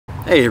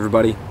Hey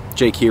everybody,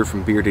 Jake here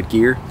from Bearded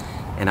Gear,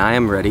 and I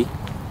am ready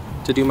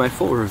to do my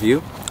full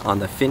review on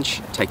the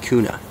Finch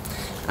Tikuna.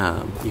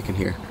 You can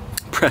hear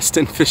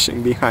Preston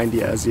fishing behind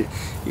you as he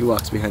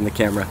walks behind the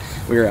camera.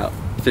 We're out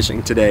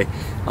fishing today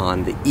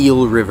on the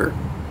Eel River.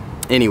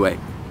 Anyway,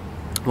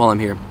 while I'm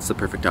here, it's the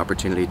perfect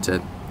opportunity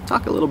to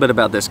talk a little bit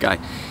about this guy.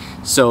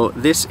 So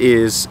this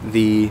is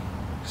the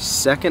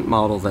second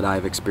model that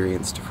I've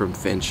experienced from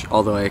Finch,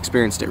 although I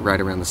experienced it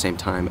right around the same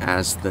time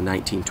as the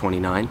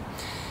 1929.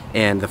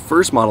 And the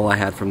first model I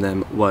had from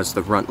them was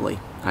the Runtley.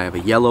 I have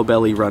a yellow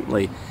belly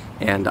Runtley,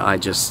 and I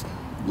just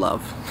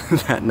love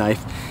that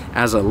knife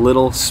as a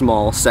little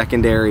small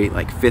secondary,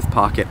 like fifth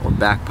pocket or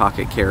back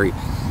pocket carry.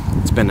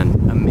 It's been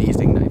an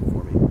amazing knife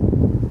for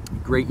me.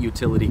 Great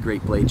utility,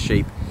 great blade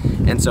shape.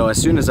 And so as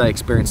soon as I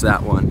experienced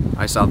that one,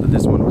 I saw that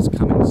this one was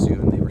coming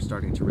soon. They were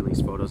starting to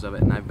release photos of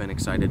it, and I've been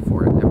excited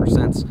for it ever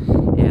since.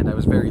 And I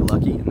was very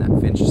lucky in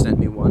that Finch sent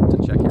me one to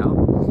check out,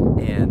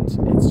 and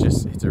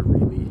it's a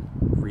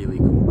really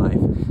cool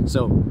knife.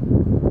 So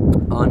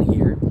on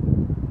here,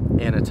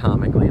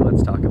 anatomically,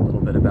 let's talk a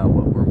little bit about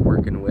what we're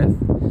working with.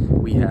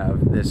 We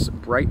have this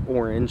bright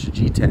orange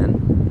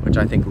G10, which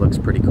I think looks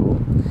pretty cool.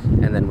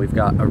 And then we've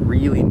got a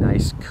really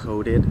nice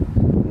coated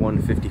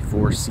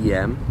 154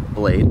 cm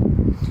blade.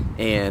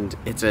 And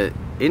it's an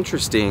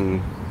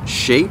interesting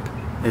shape.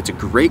 It's a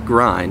great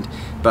grind,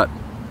 but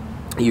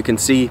you can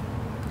see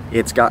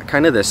it's got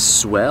kind of this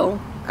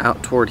swell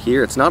out toward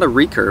here. It's not a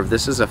recurve,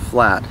 this is a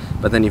flat,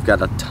 but then you've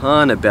got a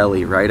ton of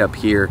belly right up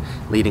here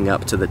leading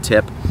up to the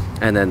tip,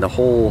 and then the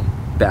whole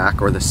back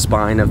or the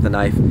spine of the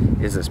knife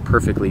is this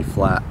perfectly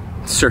flat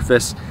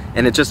surface,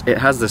 and it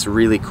has this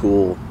really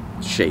cool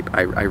shape.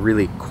 I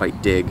really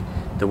quite dig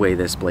the way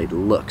this blade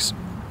looks.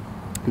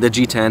 The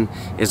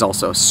G10 is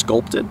also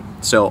sculpted,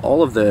 so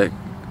all of the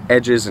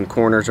edges and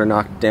corners are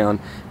knocked down,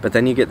 but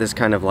then you get this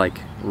kind of like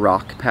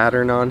rock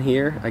pattern on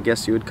here, I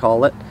guess you would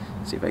call it.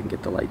 See if I can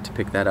get the light to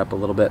pick that up a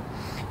little bit.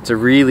 It's a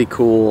really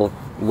cool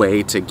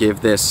way to give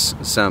this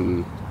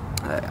some,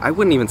 I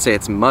wouldn't even say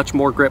it's much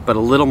more grip, but a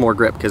little more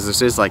grip, because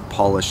this is like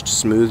polished,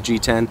 smooth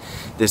G10.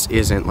 This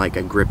isn't like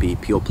a grippy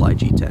peel ply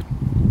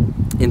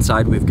G10.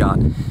 Inside we've got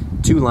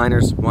two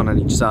liners, one on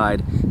each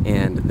side,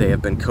 and they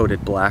have been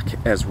coated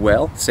black as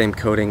well. Same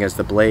coating as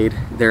the blade.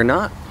 They're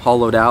not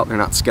hollowed out, they're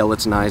not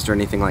skeletonized or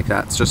anything like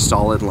that. It's just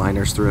solid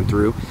liners through and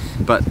through.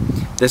 But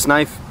this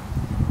knife,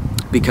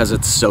 because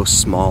it's so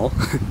small,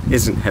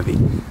 isn't heavy.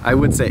 I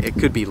would say it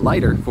could be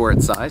lighter for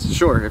its size.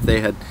 Sure, if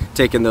they had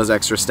taken those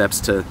extra steps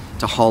to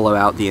hollow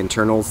out the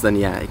internals, then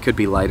yeah, it could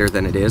be lighter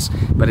than it is,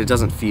 but it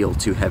doesn't feel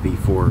too heavy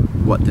for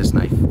what this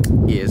knife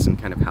is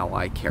and kind of how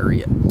I carry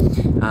it.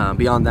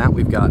 Beyond that,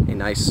 we've got a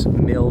nice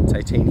milled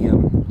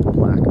titanium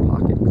black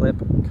pocket clip,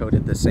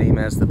 coated the same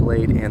as the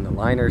blade and the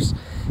liners,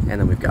 and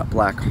then we've got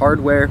black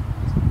hardware.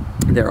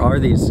 There are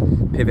these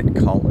pivot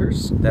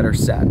collars that are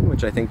satin,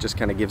 which I think just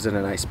kind of gives it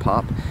a nice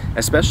pop,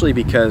 especially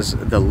because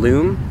the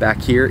loom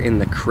back here in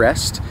the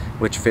crest,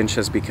 which Finch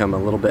has become a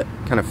little bit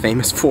kind of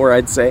famous for,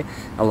 I'd say.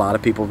 A lot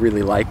of people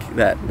really like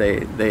that.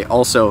 They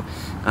also,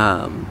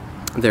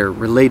 they're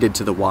related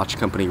to the watch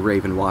company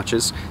Raven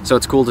Watches, so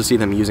it's cool to see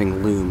them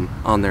using loom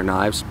on their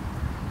knives.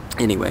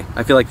 Anyway,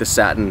 I feel like the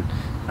satin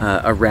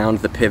around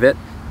the pivot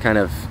kind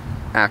of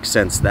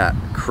accents that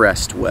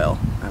crest well.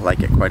 I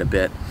like it quite a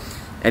bit.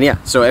 And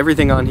yeah, so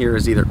everything on here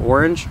is either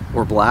orange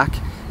or black,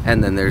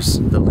 and then there's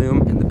the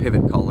loom and the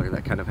pivot collar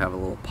that kind of have a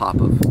little pop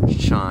of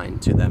shine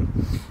to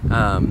them.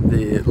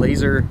 The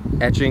laser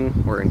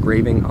etching or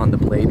engraving on the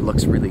blade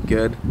looks really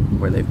good,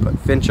 where they've put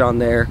Finch on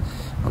there.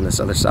 On this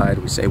other side,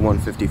 we say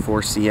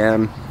 154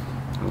 cm.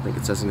 I don't think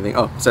it says anything.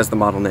 Oh, it says the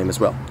model name as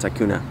well,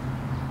 Tikuna.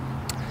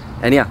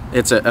 And yeah,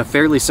 it's a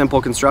fairly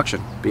simple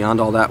construction. Beyond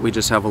all that, we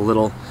just have a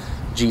little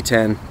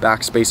G10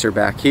 back spacer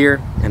back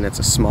here, and it's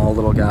a small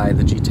little guy.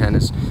 The G10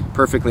 is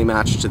perfectly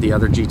matched to the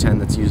other G10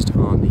 that's used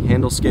on the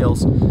handle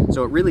scales,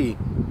 so it really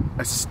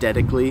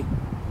aesthetically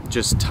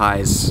just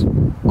ties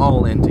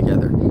all in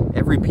together.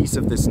 Every piece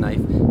of this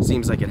knife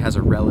seems like it has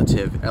a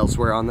relative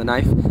elsewhere on the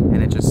knife,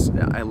 and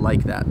I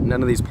like that.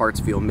 None of these parts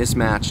feel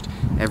mismatched.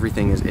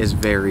 Everything is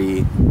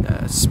very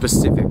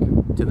specific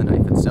to the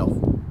knife itself.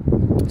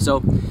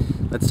 So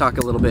let's talk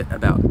a little bit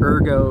about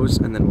ergos,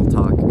 and then we'll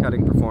talk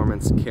cutting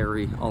performance,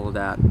 carry, all of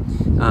that.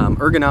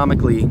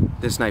 Ergonomically,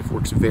 this knife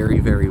works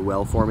very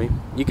well for me.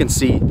 You can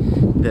see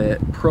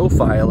the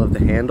profile of the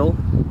handle.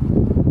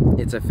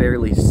 It's a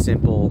fairly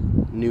simple,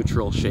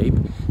 neutral shape.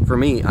 For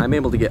me, I'm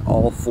able to get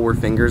all 4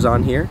 fingers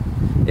on here.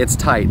 It's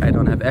tight, I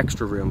don't have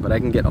extra room, but I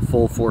can get a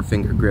full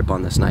 4-finger grip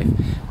on this knife.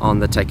 On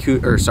the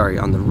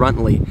on the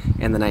Runtley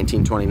and the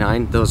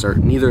 1929,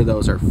 neither of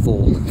those are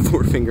full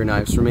 4-finger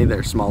knives for me.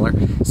 They're smaller.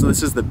 So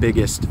this is the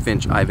biggest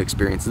Finch I've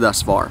experienced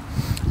thus far.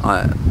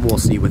 We'll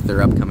see with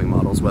their upcoming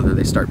models whether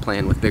they start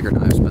playing with bigger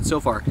knives, but so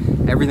far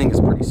everything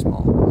is pretty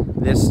small.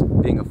 This,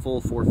 being a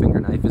full 4-finger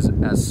knife, is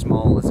as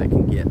small as it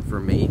can get for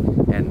me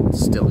and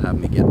still have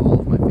me get all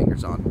of my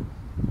fingers on.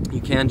 You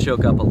You can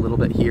choke up a little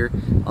bit here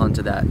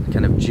onto that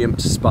kind of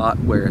jimped spot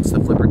where it's the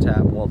flipper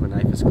tab while the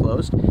knife is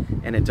closed,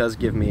 and it does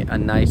give me a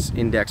nice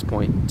index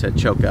point to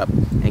choke up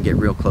and get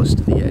real close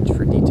to the edge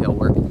for detail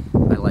work.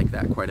 I like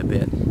that quite a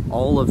bit.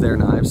 All of their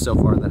knives so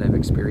far that I've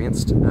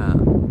experienced,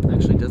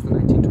 actually does the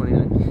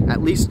 1929,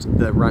 at least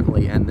the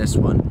Runtley and this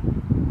one,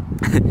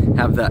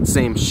 have that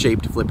same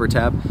shaped flipper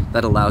tab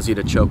that allows you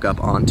to choke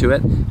up onto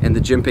it, and the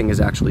jimping is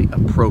actually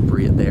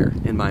appropriate there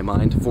in my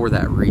mind for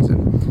that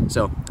reason.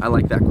 So I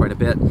like that quite a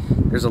bit.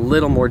 There's a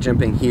little more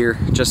jimping here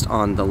just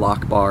on the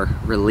lock bar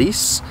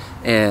release,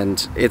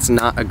 and it's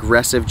not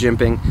aggressive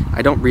jimping.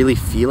 I don't really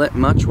feel it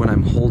much when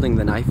I'm holding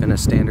the knife in a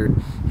standard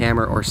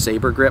hammer or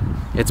saber grip.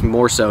 It's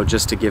more so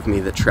just to give me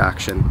the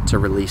traction to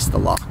release the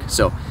lock.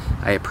 So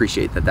I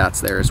appreciate that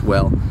that's there as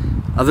well.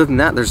 Other than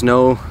that, there's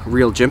no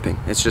real jimping.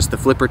 It's just the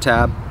flipper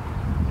tab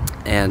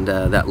and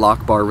that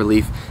lock bar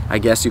relief. I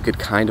guess you could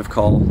kind of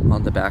call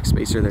on the back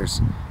spacer.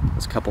 There's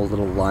a couple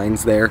little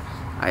lines there.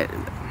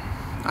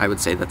 I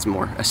would say that's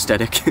more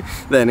aesthetic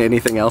than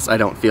anything else. I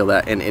don't feel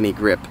that in any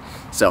grip.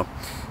 So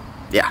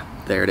yeah,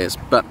 there it is.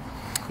 But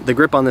the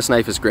grip on this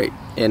knife is great.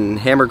 In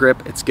hammer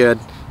grip, it's good.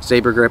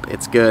 Saber grip,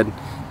 it's good.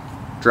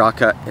 Draw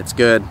cut, it's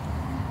good.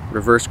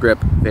 Reverse grip,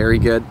 very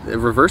good. The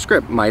reverse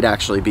grip might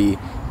actually be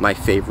my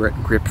favorite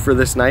grip for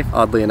this knife,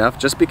 oddly enough,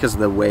 just because of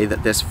the way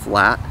that this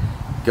flat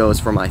goes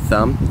for my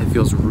thumb. It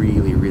feels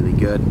really, really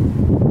good.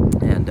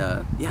 And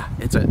yeah,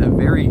 it's a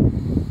very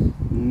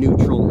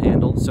neutral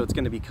handle, so it's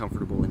going to be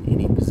comfortable in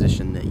any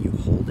position that you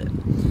hold it.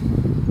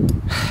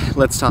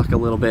 Let's talk a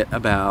little bit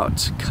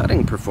about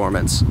cutting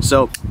performance.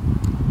 So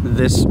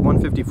this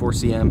 154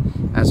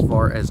 cm, as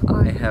far as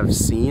I have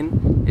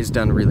seen, is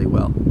done really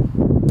well,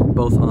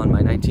 both on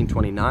my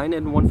 1929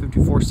 and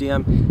 154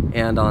 cm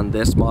and on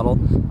this model.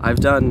 I've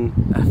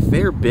done a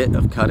fair bit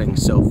of cutting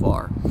so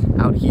far.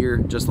 Out here,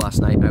 just last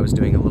night, I was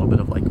doing a little bit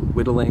of like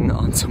whittling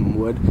on some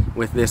wood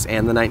with this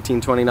and the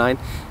 1929,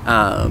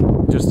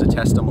 just to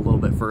test them a little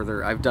bit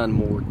further. I've done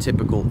more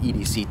typical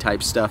EDC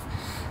type stuff,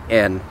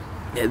 and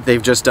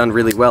they've just done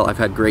really well. I've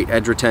had great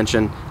edge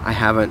retention. I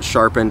haven't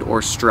sharpened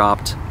or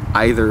stropped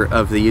either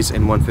of these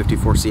in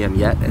 154 cm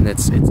yet, and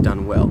it's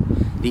done well.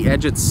 The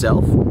edge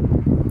itself,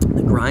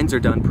 the grinds are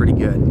done pretty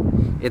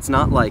good. It's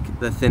not like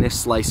the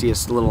thinnest,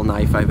 sliciest little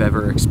knife I've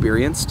ever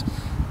experienced,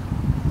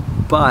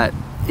 but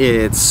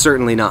it's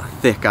certainly not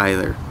thick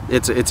either.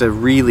 It's a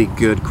really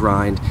good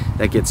grind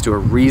that gets to a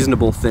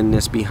reasonable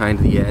thinness behind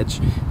the edge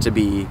to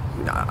be,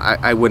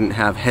 I wouldn't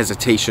have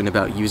hesitation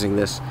about using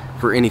this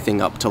for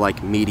anything up to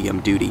like medium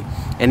duty.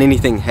 And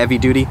anything heavy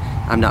duty,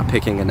 I'm not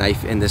picking a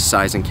knife in this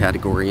size and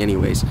category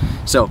anyways.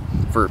 So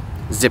for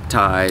zip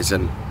ties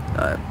and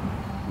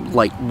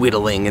like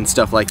whittling and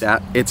stuff like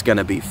that, it's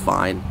gonna be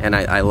fine. And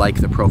I like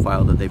the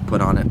profile that they've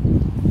put on it.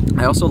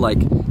 I also like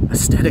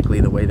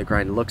aesthetically the way the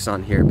grind looks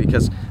on here,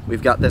 because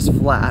we've got this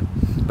flat,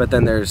 but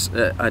then there's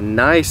a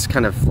nice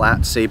kind of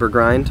flat saber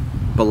grind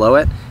below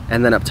it,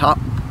 and then up top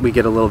we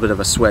get a little bit of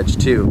a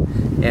swedge too.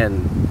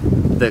 And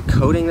the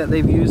coating that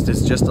they've used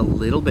is just a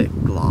little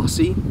bit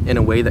glossy in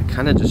a way that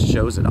kind of just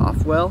shows it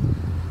off well.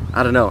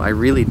 I don't know, I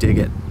really dig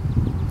it.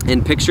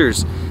 In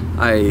pictures,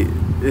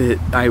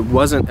 I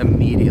wasn't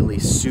immediately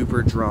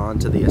super drawn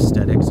to the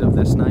aesthetics of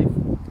this knife,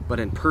 but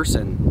in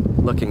person,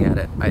 looking at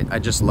it, I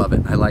just love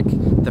it. I like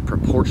the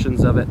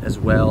proportions of it as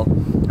well.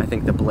 I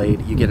think the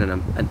blade, you get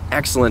an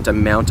excellent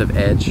amount of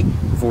edge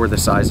for the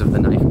size of the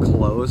knife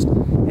closed.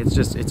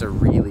 It's a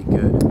really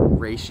good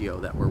ratio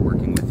that we're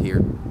working with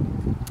here.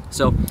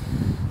 So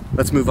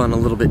let's move on a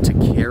little bit to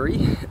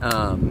carry.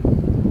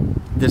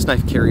 This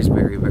knife carries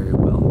very, very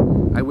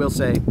well. I will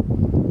say,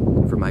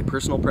 for my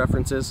personal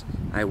preferences,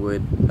 I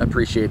would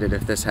appreciate it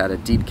if this had a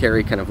deep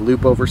carry kind of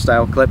loop over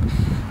style clip.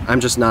 I'm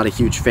just not a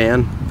huge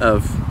fan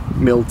of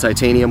milled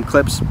titanium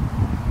clips.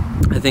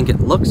 I think it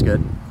looks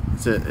good.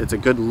 It's a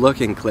good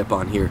looking clip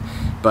on here,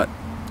 but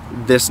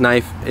this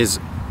knife is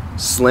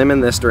slim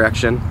in this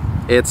direction.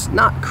 It's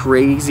not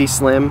crazy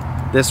slim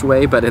this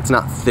way, but it's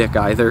not thick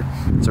either.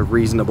 It's a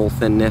reasonable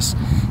thinness,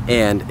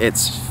 and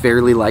it's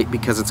fairly light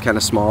because it's kind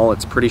of small.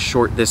 It's pretty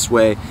short this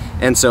way,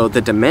 and so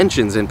the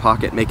dimensions in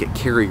pocket make it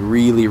carry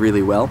really,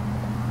 really well.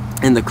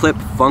 And the clip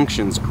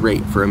functions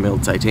great for a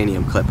milled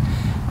titanium clip.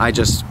 I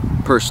just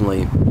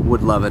personally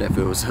would love it if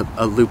it was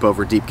a loop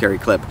over deep carry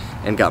clip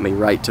and got me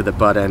right to the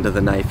butt end of the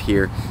knife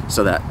here,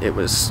 so that it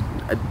was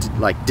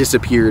like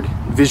disappeared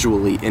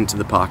visually into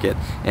the pocket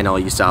and all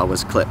you saw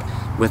was clip.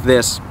 With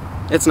this,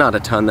 it's not a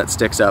ton that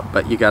sticks up,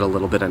 but you got a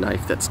little bit of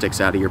knife that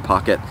sticks out of your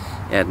pocket,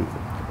 and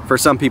for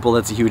some people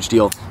that's a huge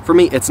deal. For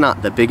me, it's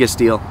not the biggest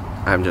deal.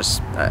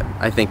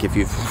 I think if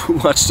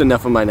you've watched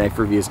enough of my knife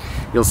reviews,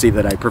 you'll see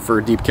that I prefer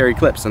deep carry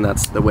clips, and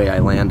that's the way I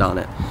land on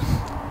it.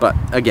 But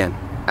again,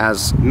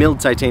 as milled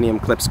titanium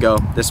clips go,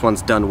 this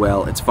one's done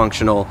well. It's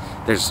functional.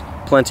 There's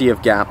plenty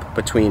of gap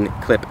between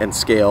clip and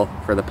scale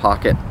for the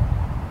pocket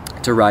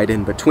to ride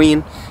in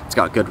between. It's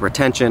got good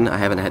retention. I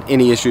haven't had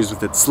any issues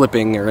with it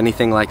slipping or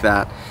anything like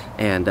that.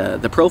 And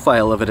the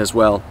profile of it as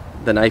well,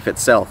 the knife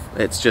itself,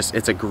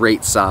 it's a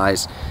great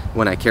size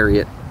when I carry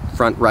it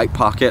front right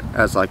pocket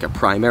as like a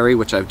primary,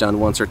 which I've done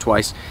once or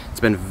twice. It's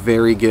been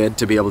very good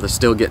to be able to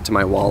still get to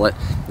my wallet.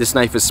 This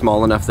knife is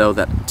small enough though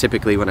that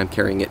typically when I'm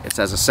carrying it, it's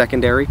as a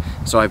secondary,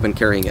 so I've been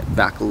carrying it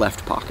back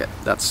left pocket.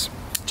 That's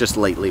just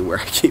lately where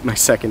I keep my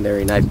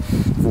secondary knife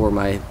for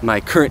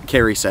my current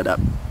carry setup.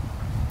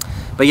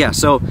 But yeah,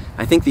 so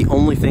I think the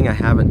only thing I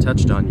haven't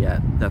touched on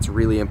yet that's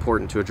really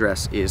important to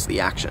address is the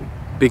action,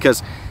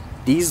 because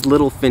these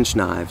little Finch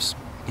knives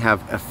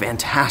have a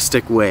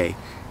fantastic way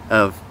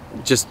of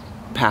just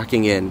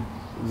packing in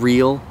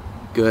real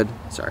good,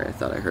 sorry, I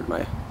thought I heard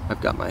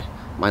I've got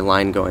my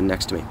line going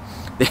next to me.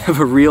 They have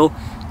a real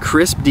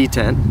crisp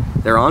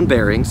detent, they're on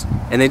bearings,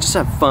 and they just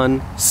have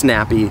fun,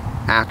 snappy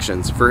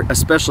actions for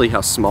especially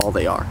how small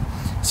they are.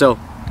 So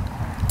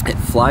it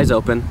flies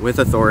open with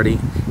authority.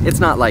 It's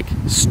not like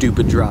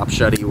stupid drop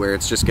shutty where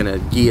it's just gonna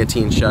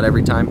guillotine shut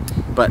every time,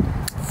 but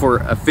for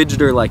a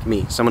fidgeter like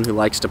me, someone who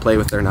likes to play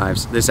with their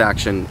knives, this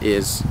action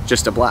is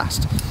just a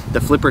blast.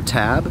 The flipper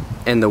tab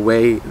and the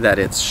way that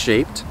it's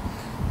shaped,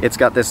 it's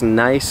got this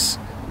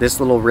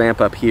little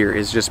ramp up here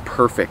is just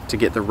perfect to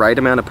get the right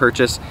amount of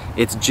purchase.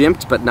 It's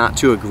jimped but not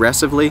too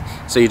aggressively,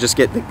 so you just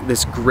get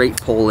this great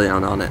pull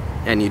down on it,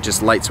 and you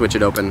just light switch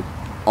it open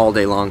all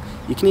day long.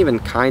 You can even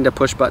kind of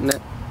push button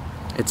it.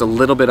 It's a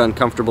little bit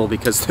uncomfortable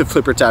because the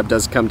flipper tab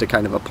does come to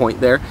kind of a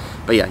point there,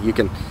 but yeah, you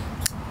can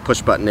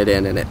push button it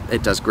in and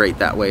it does great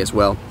that way as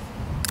well.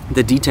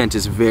 The detent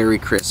is very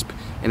crisp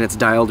and it's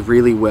dialed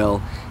really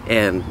well,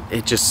 and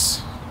it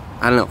just,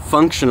 I don't know,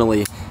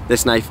 functionally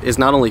this knife is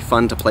not only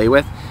fun to play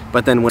with,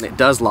 but then when it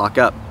does lock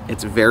up,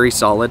 it's very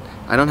solid.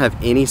 I don't have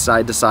any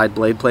side to side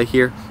blade play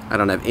here. I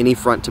don't have any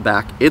front to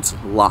back. It's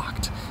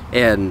locked,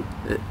 and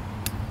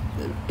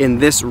in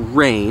this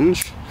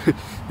range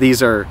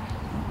these are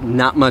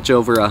not much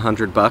over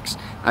 $100.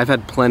 I've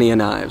had plenty of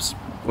knives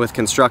with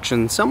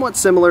construction somewhat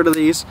similar to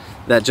these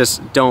that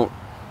just don't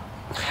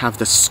have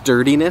the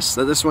sturdiness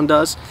that this one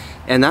does,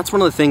 and that's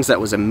one of the things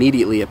that was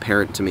immediately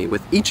apparent to me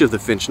with each of the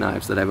Finch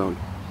knives that I've owned.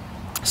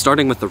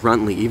 Starting with the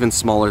Runtley, even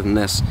smaller than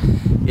this,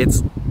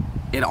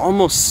 it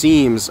almost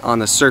seems on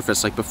the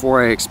surface, like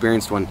before I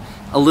experienced one,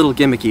 a little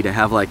gimmicky to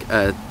have like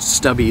a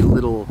stubby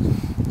little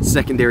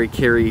secondary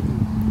carry,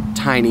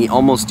 tiny,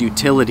 almost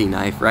utility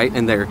knife, right?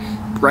 And they're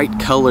bright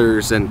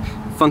colors and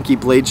funky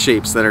blade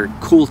shapes that are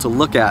cool to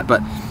look at,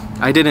 but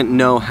I didn't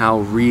know how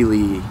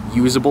really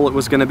usable it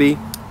was going to be.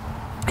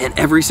 And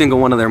every single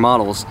one of their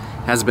models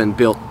has been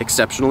built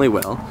exceptionally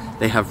well.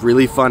 They have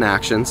really fun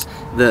actions.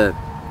 The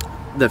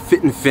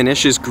fit and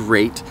finish is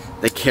great.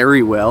 They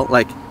carry well.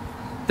 Like,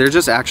 they're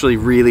just actually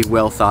really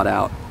well thought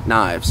out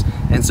knives.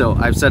 And so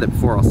I've said it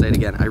before, I'll say it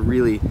again, I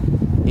really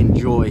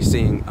enjoy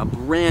seeing a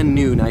brand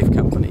new knife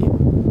company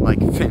like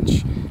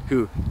Finch,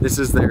 who this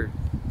is their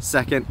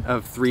second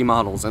of 3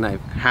 models, and I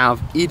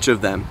have each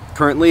of them,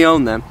 currently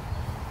own them,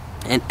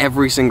 and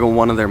every single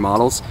one of their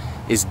models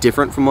is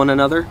different from one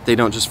another. They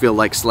don't just feel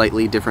like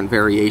slightly different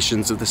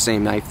variations of the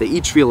same knife. They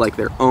each feel like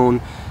their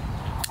own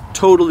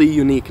totally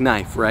unique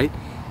knife, right?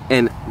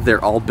 And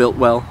they're all built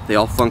well, they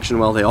all function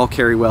well, they all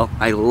carry well.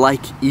 I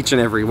like each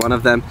and every one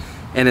of them,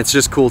 and it's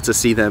just cool to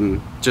see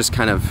them just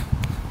kind of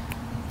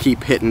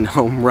keep hitting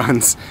home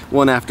runs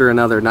one after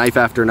another, knife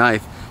after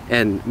knife,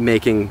 and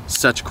making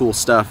such cool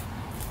stuff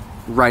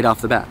right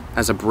off the bat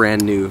as a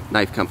brand new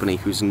knife company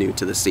who's new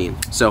to the scene.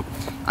 So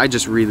I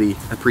just really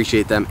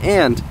appreciate them,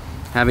 and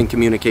having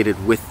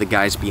communicated with the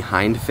guys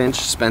behind Finch,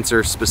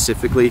 Spencer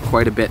specifically,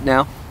 quite a bit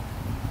now,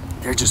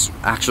 they're just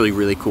actually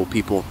really cool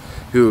people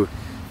who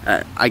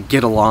I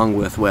get along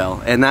with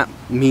well, and that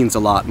means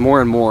a lot.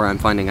 More and more I'm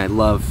finding I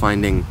love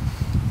finding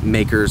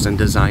makers and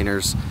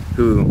designers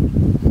who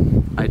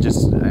I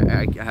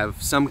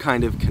have some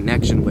kind of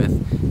connection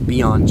with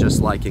beyond just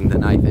liking the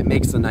knife. It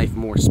makes the knife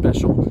more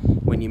special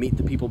when you meet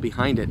the people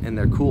behind it and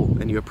they're cool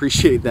and you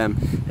appreciate them,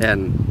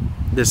 and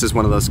this is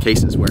one of those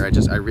cases where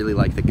I really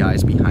like the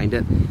guys behind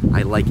it.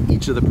 I like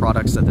each of the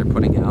products that they're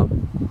putting out,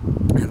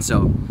 and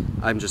so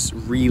I'm just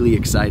really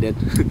excited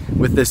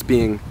with this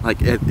being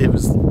like, it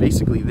was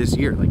basically this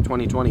year, like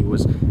 2020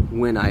 was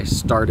when I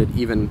started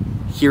even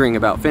hearing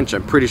about Finch.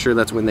 I'm pretty sure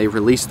that's when they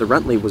released the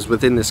Runtley, was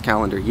within this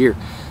calendar year.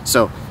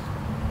 So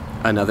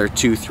another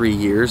 2-3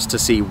 years to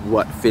see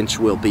what Finch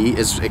will be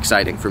is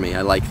exciting for me.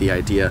 I like the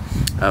idea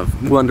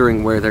of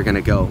wondering where they're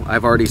gonna go.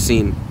 I've already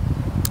seen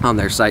on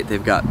their site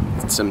they've got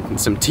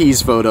some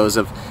tease photos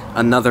of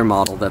another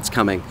model that's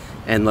coming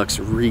and looks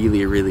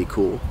really, really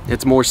cool.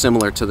 It's more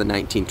similar to the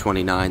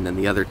 1929 than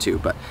the other two,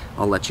 but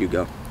I'll let you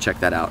go check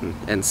that out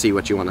and see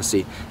what you want to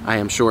see. I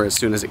am sure as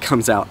soon as it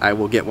comes out I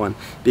will get one,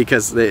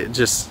 because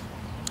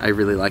I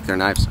really like their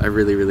knives. I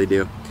really, really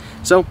do.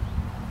 So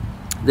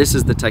this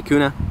is the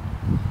Tikuna.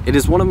 It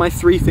is one of my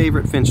 3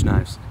 favorite Finch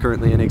knives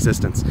currently in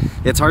existence.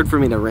 It's hard for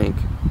me to rank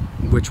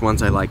which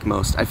ones I like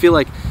most. I feel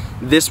like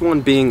this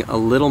one being a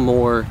little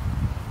more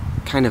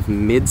kind of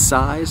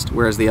mid-sized,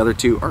 whereas the other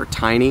two are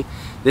tiny,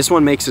 this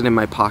one makes it in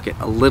my pocket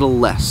a little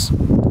less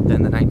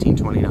than the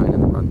 1929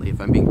 and the Runtley,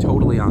 if I'm being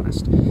totally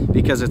honest,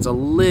 because it's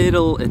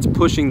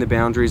pushing the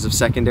boundaries of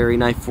secondary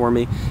knife for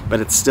me, but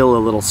it's still a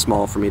little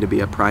small for me to be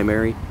a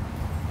primary.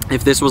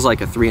 If this was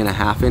like a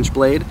 3.5 inch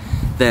blade,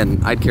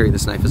 then I'd carry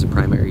this knife as a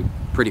primary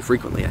pretty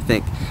frequently, I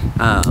think.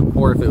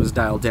 Or if it was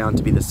dialed down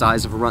to be the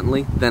size of a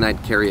Runtley, then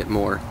I'd carry it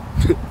more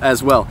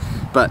as well.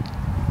 But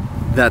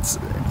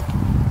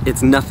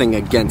it's nothing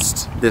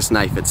against this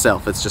knife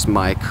itself. It's just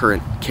my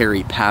current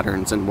carry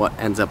patterns and what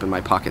ends up in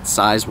my pocket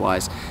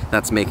size-wise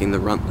that's making the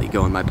Runtley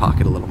go in my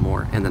pocket a little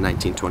more and the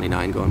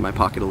 1929 go in my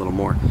pocket a little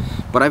more.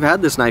 But I've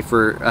had this knife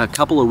for a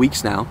couple of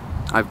weeks now.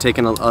 I've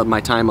taken my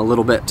time a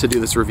little bit to do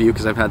this review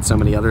because I've had so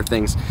many other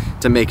things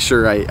to make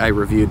sure I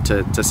reviewed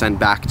to send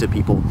back to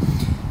people.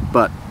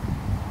 But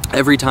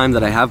every time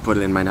that I have put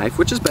it in my knife,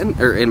 which has been,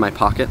 or in my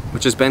pocket,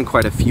 which has been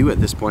quite a few at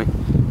this point,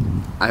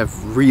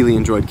 I've really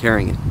enjoyed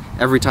carrying it.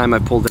 Every time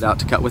I've pulled it out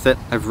to cut with it,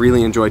 I've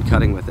really enjoyed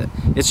cutting with it.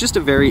 It's just a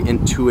very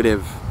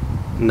intuitive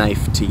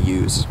knife to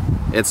use.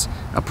 It's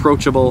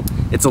approachable,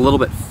 it's a little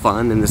bit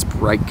fun in this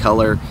bright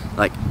color,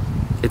 like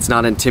it's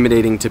not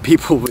intimidating to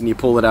people when you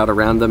pull it out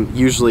around them.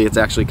 Usually it's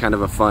actually kind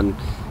of a fun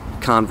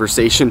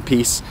conversation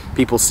piece.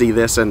 People see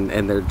this and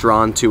they're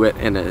drawn to it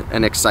in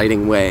an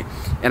exciting way.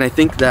 And I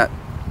think that,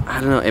 I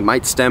don't know, it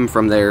might stem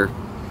from their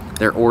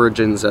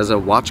origins as a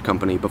watch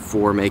company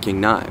before making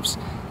knives.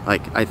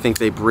 Like, I think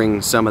they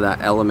bring some of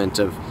that element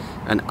of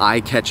an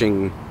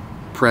eye-catching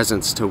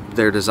presence to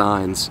their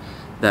designs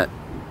that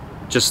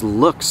just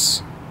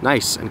looks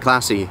nice and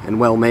classy and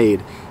well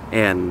made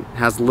and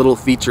has little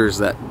features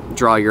that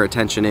draw your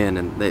attention in,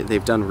 and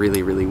they've done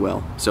really, really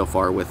well so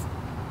far with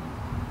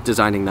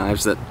designing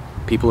knives that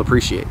people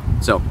appreciate.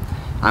 So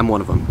I'm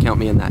one of them. Count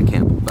me in that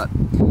camp. But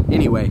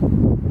anyway,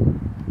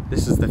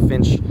 this is the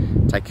Finch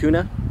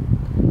Tikuna,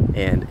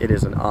 and it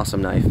is an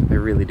awesome knife. I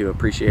really do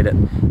appreciate it.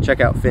 Check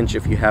out Finch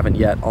if you haven't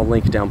yet. I'll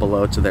link down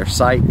below to their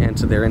site and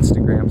to their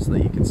Instagram so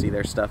that you can see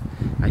their stuff.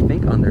 I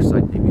think on their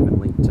site they've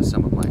even linked to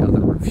some of my other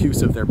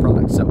reviews of their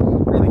products. So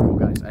really cool,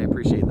 guys. I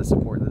appreciate the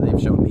support that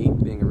they've shown me,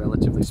 being a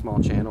relatively small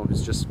channel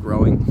who's just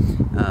growing.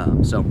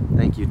 So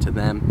thank you to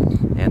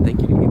them, and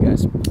thank you to you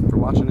guys for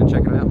watching and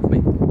checking it out with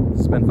me.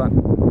 It's been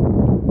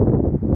fun.